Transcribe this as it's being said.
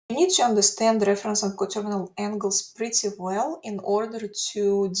You need to understand reference and coterminal angles pretty well in order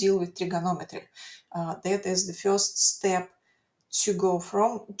to deal with trigonometry. That is the first step to go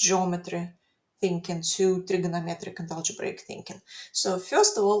from geometry thinking to trigonometric and algebraic thinking. So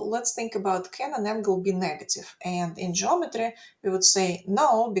first of all, let's think about, can an angle be negative? And in geometry, we would say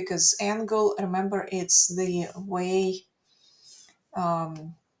no, because angle, remember, it's the way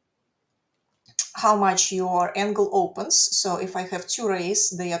how much your angle opens. So if I have two rays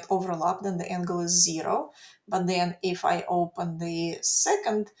that overlap, then the angle is 0. But then if I open the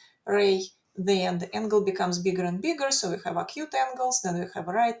second ray, then the angle becomes bigger and bigger. So we have acute angles, then we have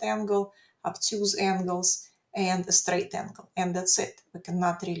a right angle, obtuse angles, and a straight angle. And that's it. We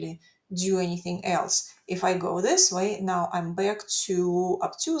cannot really do anything else. If I go this way, now I'm back to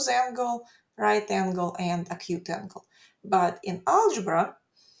obtuse angle, right angle, and acute angle. But in algebra,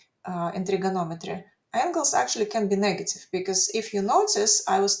 in trigonometry, angles actually can be negative, because if you notice,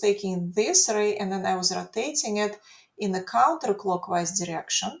 I was taking this ray and then I was rotating it in a counterclockwise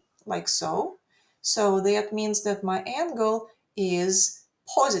direction, like so. So that means that my angle is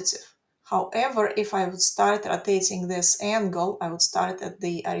positive. However, if I would start rotating this angle, I would start at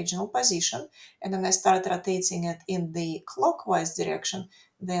the original position, and then I start rotating it in the clockwise direction,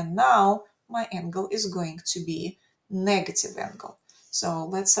 then now my angle is going to be negative angle. So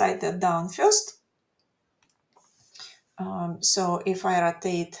let's write that down first. So if I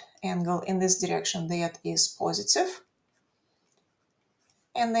rotate angle in this direction, that is positive.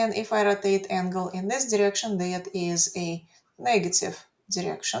 And then if I rotate angle in this direction, that is a negative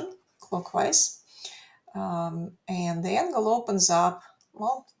direction, clockwise. And the angle opens up,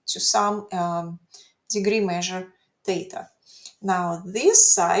 well, to some degree measure theta. Now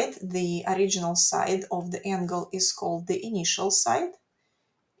this side, the original side of the angle, is called the initial side.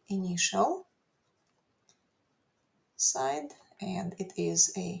 Initial side, and it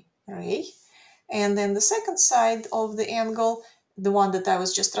is a ray. And then the second side of the angle, the one that I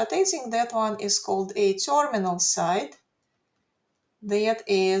was just rotating, that one is called a terminal side. That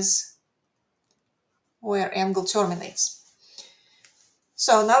is where angle terminates.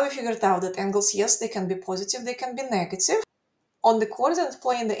 So now we figured out that angles, yes, they can be positive, they can be negative. On the coordinate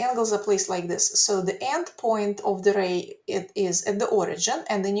plane, the angles are placed like this. So the end point of the ray, it is at the origin,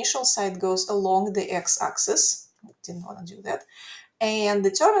 and the initial side goes along the x-axis. Didn't want to do that. And the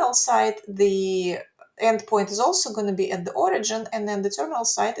terminal side, the end point is also going to be at the origin, and then the terminal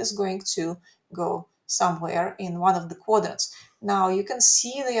side is going to go somewhere in one of the quadrants. Now you can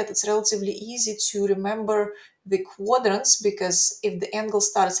see that it's relatively easy to remember the quadrants, because if the angle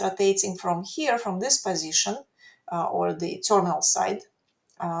starts rotating from here, from this position, or the terminal side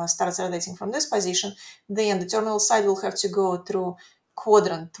starts rotating from this position, then the terminal side will have to go through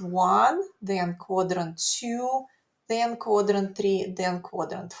quadrant 1, then quadrant 2, then quadrant 3, then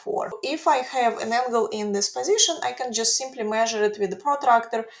quadrant 4. If I have an angle in this position, I can just simply measure it with the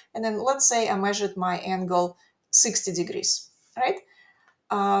protractor, and then let's say I measured my angle 60 degrees, right?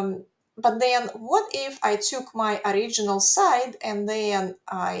 But then what if I took my original side and then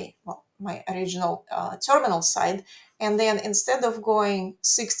my original terminal side, and then instead of going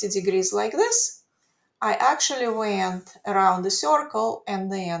 60 degrees like this, I actually went around the circle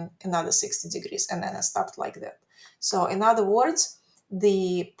and then another 60 degrees, and then I stopped like that. So in other words,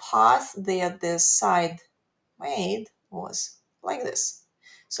 the path that this side made was like this.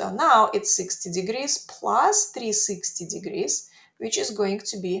 So now it's 60 degrees plus 360 degrees, which is going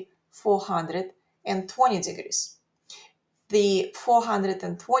to be 420 degrees. The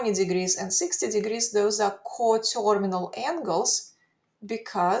 420 degrees and 60 degrees, those are coterminal angles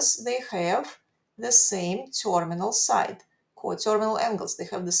because they have the same terminal side. Coterminal angles, they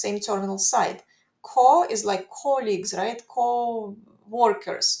have the same terminal side. Co is like colleagues, right?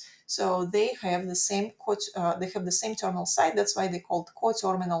 Co-workers. So they have the same terminal side. That's why they're called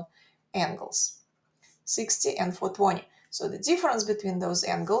coterminal angles. 60 and 420. So the difference between those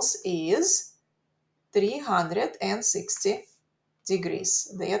angles is 360 degrees.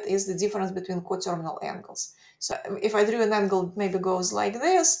 That is the difference between coterminal angles. So if I drew an angle, maybe goes like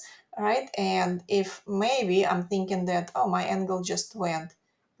this, right? And if maybe I'm thinking that, oh, my angle just went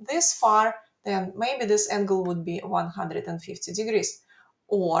this far, then maybe this angle would be 150 degrees.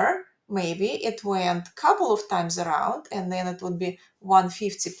 Or maybe it went a couple of times around, and then it would be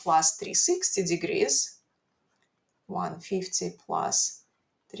 150 plus 360 degrees. 150 plus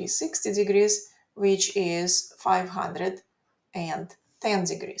 360 degrees, which is 510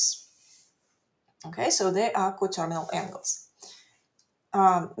 degrees. Okay, so they are coterminal angles.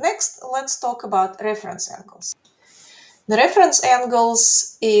 Next, let's talk about reference angles. The reference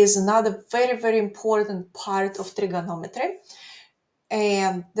angles is another very, very important part of trigonometry.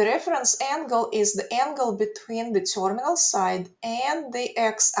 And the reference angle is the angle between the terminal side and the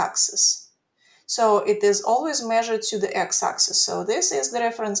x-axis. So it is always measured to the x-axis. So this is the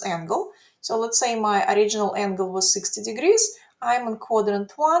reference angle. So let's say my original angle was 60 degrees. I'm in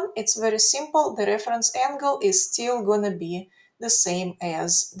quadrant 1. It's very simple. The reference angle is still going to be the same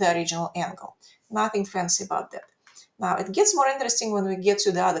as the original angle. Nothing fancy about that. Now it gets more interesting when we get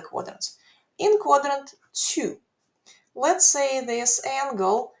to the other quadrants. In quadrant 2, let's say this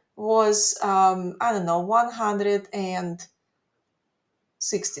angle was, I don't know,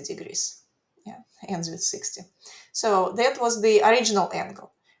 160 degrees. Yeah, ends with 60. So that was the original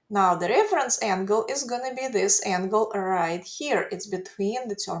angle. Now the reference angle is going to be this angle right here. It's between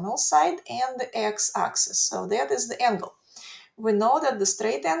the terminal side and the x-axis. So that is the angle. We know that the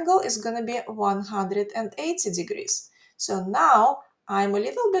straight angle is going to be 180 degrees. So now I'm a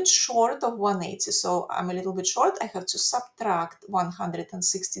little bit short of 180. So I'm a little bit short. I have to subtract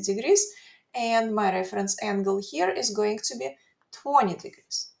 160 degrees. And my reference angle here is going to be 20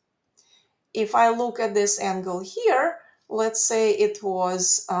 degrees. If I look at this angle here, let's say it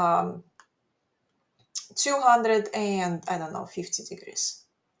was 200 and, I don't know, 50 degrees.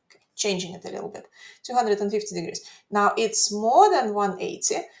 Okay, changing it a little bit, 250 degrees. Now it's more than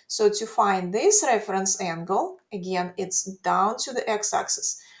 180. So to find this reference angle, again, it's down to the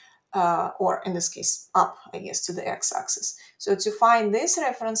x-axis. Or in this case, up, I guess, to the x-axis. So to find this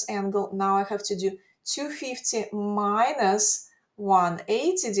reference angle, now I have to do 250 minus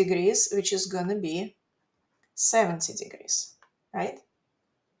 180 degrees, which is going to be 70 degrees, right?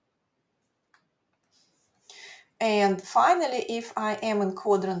 And finally, if I am in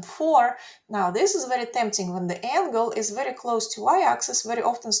quadrant 4, now this is very tempting. When the angle is very close to y-axis, very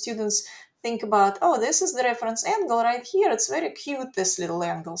often students think about, oh, this is the reference angle right here. It's very cute, this little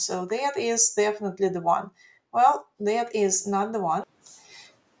angle. So that is definitely the one. Well, that is not the one.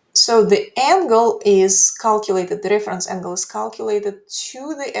 So the angle is calculated, the reference angle is calculated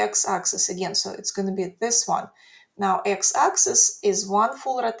to the x-axis again. So it's going to be this one. Now x-axis is one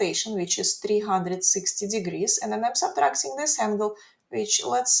full rotation, which is 360 degrees. And then I'm subtracting this angle, which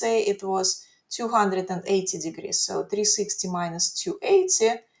let's say it was 280 degrees. So 360 minus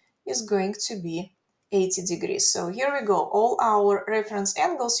 280 is going to be 80 degrees. So here we go. All our reference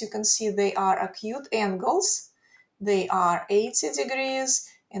angles, you can see they are acute angles. They are 80 degrees.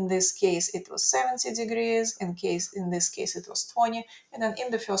 In this case, it was 70 degrees. In this case, it was 20. And then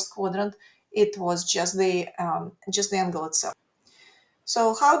in the first quadrant, it was just the angle itself.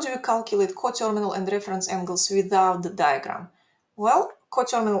 So how do you calculate coterminal and reference angles without the diagram? Well,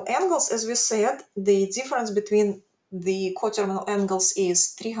 coterminal angles, as we said, the difference between the coterminal angles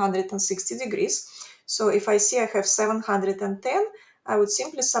is 360 degrees. So if I see I have 710, I would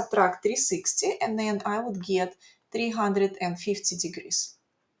simply subtract 360 and then I would get 350 degrees.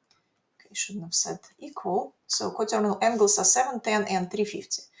 Okay, shouldn't have said equal. So coterminal angles are 710 and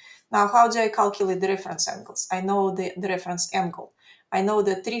 350. Now, how do I calculate the reference angles? I know the reference angle. I know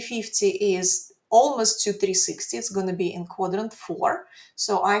that 350 is almost to 360. It's going to be in quadrant 4.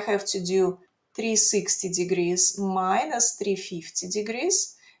 So I have to do 360 degrees minus 350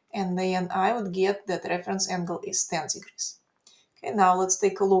 degrees. And then I would get that reference angle is 10 degrees. Okay, now let's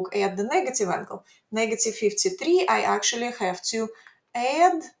take a look at the negative angle. Negative 53, I actually have to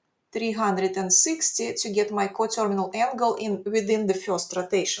add 360 to get my coterminal angle within the first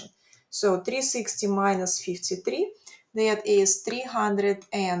rotation. So 360 minus 53, that is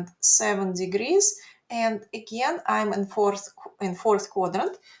 307 degrees. And again, I'm in fourth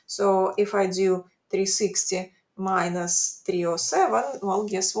quadrant. So if I do 360 minus 307, well,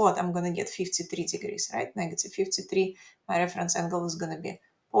 guess what? I'm going to get 53 degrees, right? Negative 53. My reference angle is going to be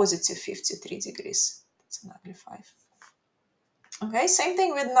positive 53 degrees. That's an ugly 5. Okay, same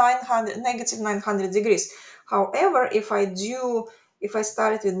thing with negative 900 degrees. However, if I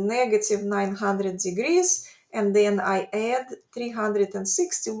start with negative 900 degrees and then I add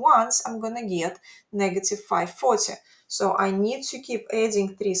 360 once, I'm going to get negative 540. So I need to keep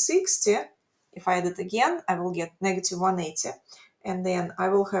adding 360. If I add it again, I will get negative 180. And then I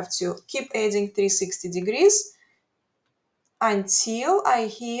will have to keep adding 360 degrees until I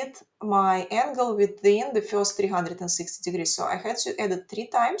hit my angle within the first 360 degrees. So I had to add it 3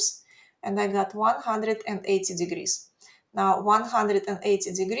 times and I got 180 degrees. Now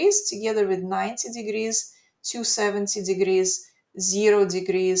 180 degrees together with 90 degrees, 270 degrees, 0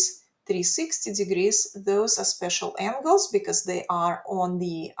 degrees, 360 degrees, those are special angles because they are on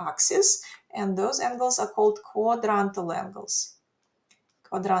the axis, and those angles are called quadrantal angles.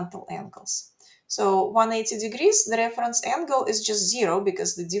 Quadrantal angles. So 180 degrees, the reference angle is just 0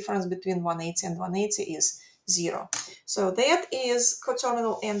 because the difference between 180 and 180 is 0. So that is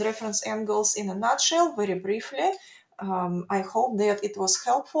coterminal and reference angles in a nutshell, very briefly. I hope that it was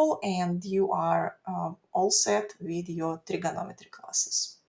helpful and you are all set with your trigonometry classes.